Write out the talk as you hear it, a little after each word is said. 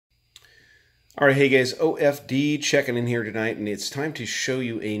All right, hey guys, OFD checking in here tonight, and it's time to show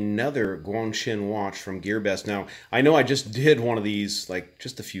you another Guanqin watch from Gearbest. Now, I know I just did one of these like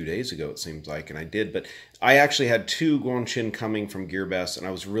just a few days ago, it seems like, and I did, but I actually had two Guanqin coming from Gearbest, and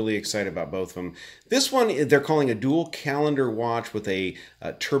I was really excited about both of them. This one, they're calling a dual calendar watch with a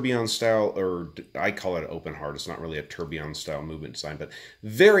tourbillon style, or I call it open heart. It's not really a tourbillon style movement design, but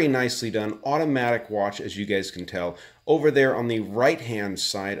very nicely done. Automatic watch, as you guys can tell. Over there on the right-hand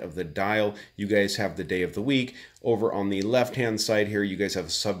side of the dial, you guys have the day of the week. Over on the left-hand side here, you guys have a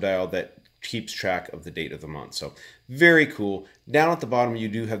subdial that keeps track of the date of the month. So very cool. Down at the bottom, you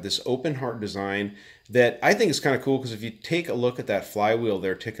do have this open heart design that I think is kind of cool, because if you take a look at that flywheel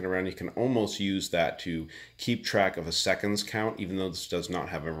there ticking around, you can almost use that to keep track of a seconds count, even though this does not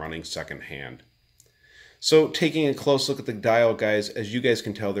have a running second hand. So taking a close look at the dial, guys, as you guys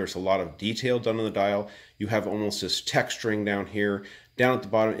can tell, there's a lot of detail done on the dial. You have almost this texturing down here. Down at the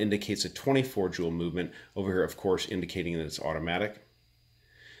bottom indicates a 24 joule movement. Over here, of course, indicating that it's automatic.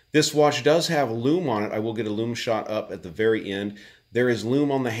 This watch does have lume on it. I will get a lume shot up at the very end. There is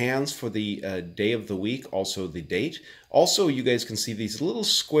lume on the hands for the day of the week, also the date. Also, you guys can see these little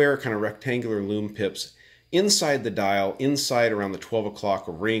square kind of rectangular lume pips inside the dial, inside around the 12 o'clock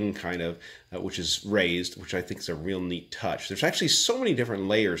ring kind of, which is raised, which I think is a real neat touch. There's actually so many different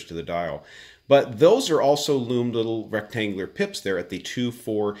layers to the dial, but those are also loomed little rectangular pips there at the 2,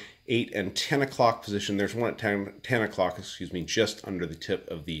 4, 8, and 10 o'clock position. There's one at 10 o'clock, excuse me, just under the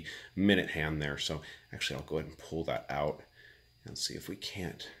tip of the minute hand there. So actually, I'll go ahead and pull that out and see if we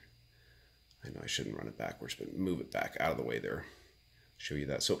can't. I know I shouldn't run it backwards, but move it back out of the way there. Show you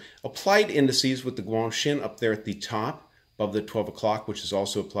that. So applied indices with the Guanqin up there at the top above the 12 o'clock, which is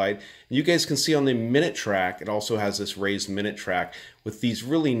also applied. And you guys can see on the minute track, it also has this raised minute track with these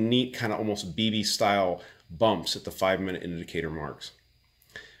really neat kind of almost BB style bumps at the 5-minute indicator marks.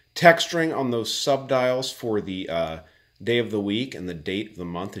 Texturing on those subdials for the day of the week and the date of the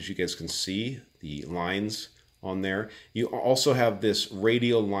month, as you guys can see, the lines on there. You also have this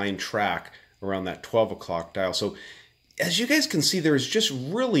radial line track around that 12 o'clock dial. So as you guys can see, there is just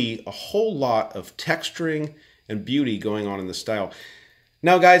really a whole lot of texturing and beauty going on in this dial.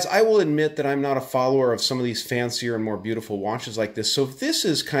 Now, guys, I will admit that I'm not a follower of some of these fancier and more beautiful watches like this. So if this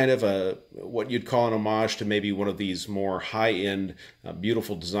is kind of what you'd call an homage to maybe one of these more high-end,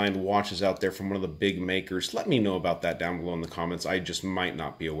 beautiful designed watches out there from one of the big makers, let me know about that down below in the comments. I just might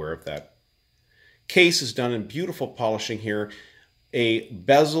not be aware of that. Case is done in beautiful polishing here. A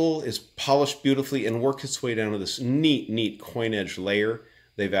bezel is polished beautifully and works its way down to this neat coin edge layer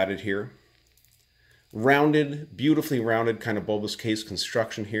they've added here. Rounded, beautifully rounded kind of bulbous case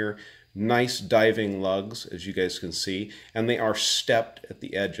construction here. Nice diving lugs, as you guys can see. And they are stepped at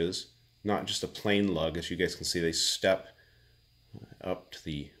the edges, not just a plain lug. As you guys can see, they step up to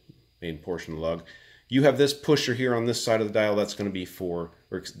the main portion of the lug. You have this pusher here on this side of the dial. That's going to be for,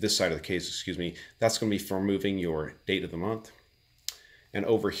 or this side of the case, excuse me. That's going to be for moving your date of the month. And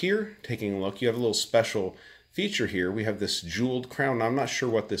over here, taking a look, you have a little special feature here. We have this jeweled crown. Now, I'm not sure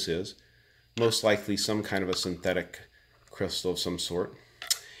what this is. Most likely some kind of a synthetic crystal of some sort.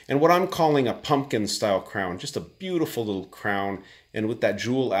 And what I'm calling a pumpkin style crown. Just a beautiful little crown. And with that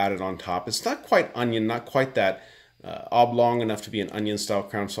jewel added on top. It's not quite onion, not quite that oblong enough to be an onion style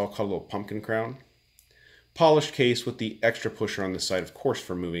crown. So I'll call it a little pumpkin crown. Polished case with the extra pusher on the side, of course,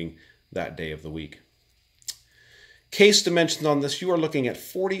 for moving that day of the week. Case dimensions on this, you are looking at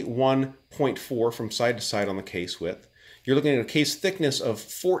 41.4 from side to side on the case width. You're looking at a case thickness of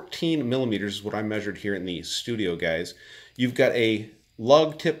 14 millimeters, is what I measured here in the studio, guys. You've got a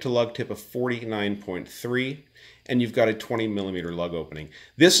lug tip to lug tip of 49.3, and you've got a 20 millimeter lug opening.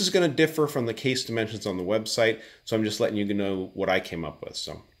 This is going to differ from the case dimensions on the website, so I'm just letting you know what I came up with.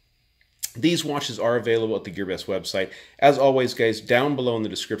 So these watches are available at the Gearbest website. As always, guys, down below in the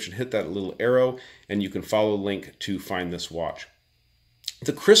description, hit that little arrow, and you can follow the link to find this watch.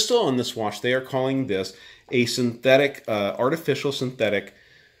 The crystal on this watch, they are calling this a synthetic, artificial synthetic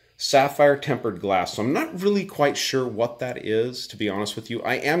sapphire tempered glass. So I'm not really quite sure what that is, to be honest with you.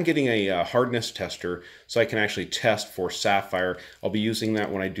 I am getting a hardness tester, so I can actually test for sapphire. I'll be using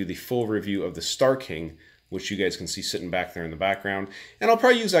that when I do the full review of the Star King, which you guys can see sitting back there in the background. And I'll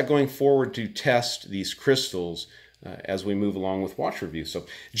probably use that going forward to test these crystals as we move along with watch reviews. So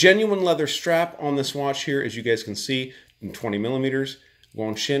genuine leather strap on this watch here, as you guys can see, in 20 millimeters.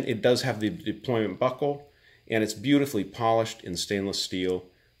 Guanqin, it does have the deployment buckle, and it's beautifully polished in stainless steel.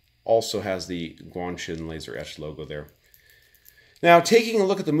 Also has the Guanqin laser etched logo there. Now, taking a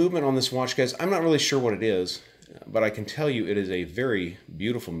look at the movement on this watch, guys, I'm not really sure what it is. but I can tell you it is a very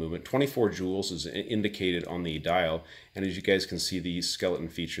beautiful movement. 24 joules is indicated on the dial, and as you guys can see the skeleton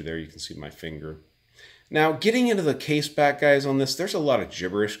feature there, you can see my finger. Now, getting into the case back, guys, on this, there's a lot of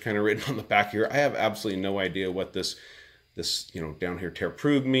gibberish kind of written on the back here. I have absolutely no idea what this down here,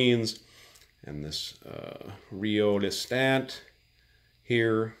 Terprug means, and this Rio Distant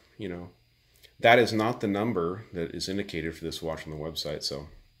here, that is not the number that is indicated for this watch on the website, so...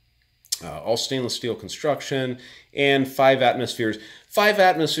 all stainless steel construction and 5 atmospheres. 5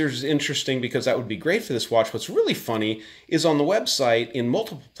 atmospheres is interesting because that would be great for this watch. What's really funny is on the website, in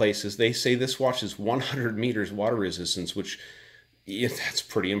multiple places, they say this watch is 100 meters water resistance, which that's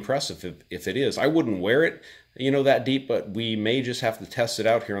pretty impressive if it is. I wouldn't wear it, that deep, but we may just have to test it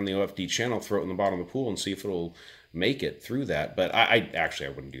out here on the OFD channel, throw it in the bottom of the pool and see if it'll make it through that. But I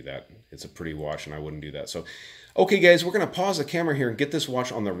wouldn't do that. It's a pretty watch and I wouldn't do that. So, okay, guys, we're going to pause the camera here and get this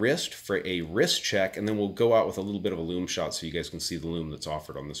watch on the wrist for a wrist check, and then we'll go out with a little bit of a lume shot so you guys can see the lume that's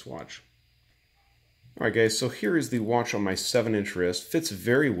offered on this watch. All right, guys, so here is the watch on my 7-inch wrist. Fits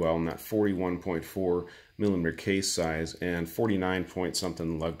very well in that 41.4 millimeter case size and 49 point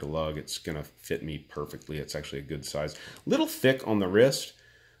something lug to lug. It's going to fit me perfectly. It's actually a good size. Little thick on the wrist,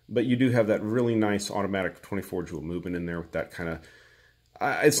 but you do have that really nice automatic 24 joule movement in there with that kind of...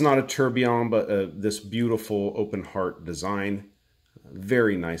 it's not a tourbillon, but this beautiful open heart design.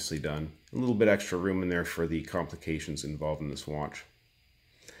 Very nicely done. A little bit extra room in there for the complications involved in this watch.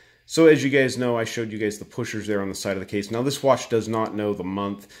 So as you guys know, I showed you guys the pushers there on the side of the case. Now this watch does not know the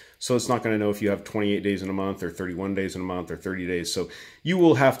month, so it's not going to know if you have 28 days in a month or 31 days in a month or 30 days. So you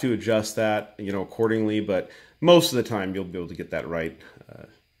will have to adjust that, accordingly, but most of the time you'll be able to get that right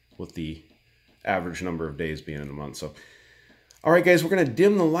with the average number of days being in a month. So, all right, guys, we're going to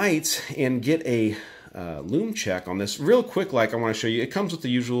dim the lights and get a lume check on this real quick. I want to show you, it comes with the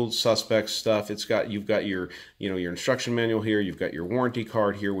usual suspect stuff. You've got your, your instruction manual here. You've got your warranty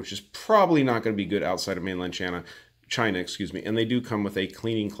card here, which is probably not going to be good outside of mainland China, excuse me. And they do come with a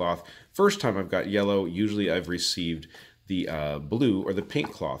cleaning cloth. First time I've got yellow. Usually I've received the blue or the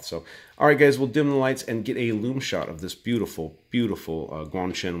pink cloth. So, all right, guys, we'll dim the lights and get a lume shot of this beautiful, beautiful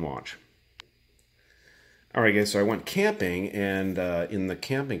Guanqin watch. All right, guys, so I went camping, and in the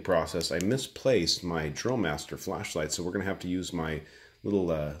camping process, I misplaced my Drillmaster flashlight, so we're going to have to use my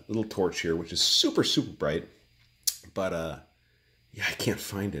little torch here, which is super, super bright, but yeah, I can't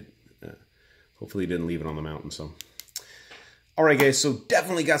find it. Hopefully, didn't leave it on the mountain, so. All right, guys, so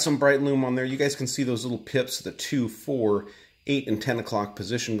definitely got some bright lume on there. You guys can see those little pips, the 2, 4, 8, and 10 o'clock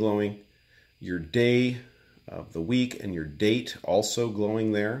position glowing. Your day of the week and your date also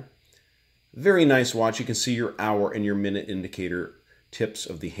glowing there. Very nice watch. You can see your hour and your minute indicator tips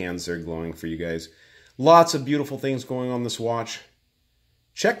of the hands there glowing for you guys. Lots of beautiful things going on this watch.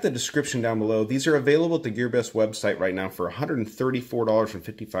 Check the description down below. These are available at the Gearbest website right now for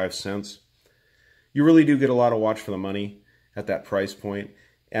 $134.55. You really do get a lot of watch for the money at that price point.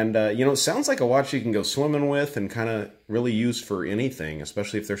 And, it sounds like a watch you can go swimming with and kind of really use for anything,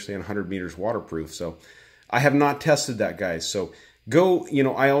 especially if they're saying 100 meters waterproof. So I have not tested that, guys. So go,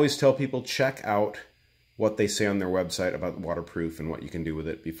 I always tell people, check out what they say on their website about waterproof and what you can do with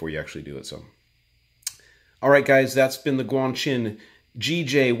it before you actually do it. So, all right, guys, that's been the Guanqin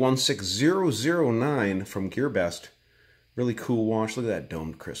GJ16009 from Gearbest. Really cool watch. Look at that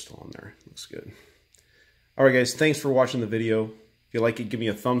domed crystal on there. Looks good. All right, guys, thanks for watching the video. If you like it, give me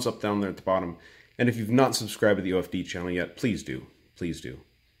a thumbs up down there at the bottom. And if you've not subscribed to the OFD channel yet, please do. Please do.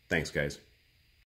 Thanks, guys.